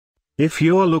If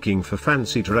you're looking for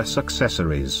fancy dress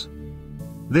accessories,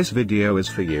 this video is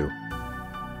for you.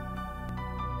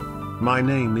 My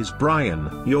name is Brian,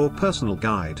 your personal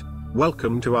guide.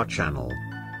 Welcome to our channel.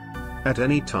 At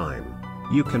any time,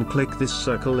 you can click this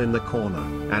circle in the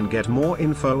corner and get more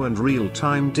info and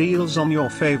real-time deals on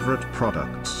your favorite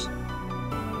products.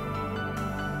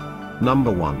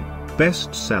 Number 1,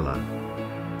 bestseller.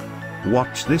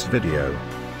 Watch this video.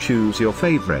 Choose your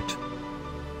favorite.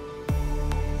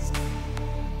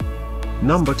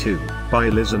 Number 2,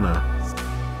 by Elisona.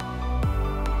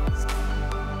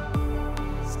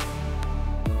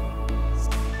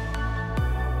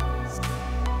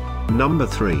 Number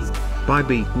 3, by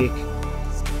Beatnick.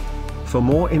 For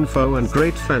more info and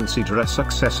great fancy dress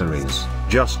accessories,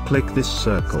 just click this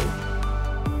circle.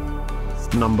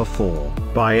 Number 4,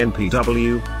 by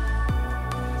NPW.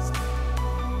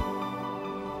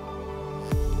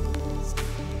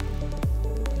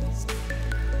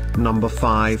 Number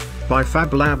 5, by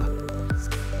FabLab.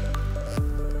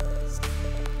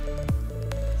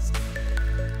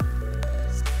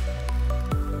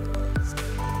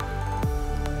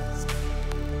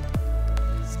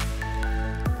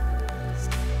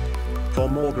 For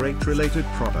more great related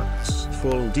products,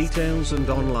 full details and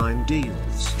online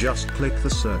deals, just click the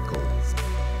circle.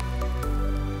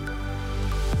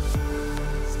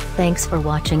 Thanks for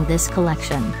watching this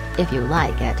collection. If you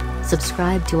like it,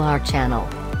 subscribe to our channel.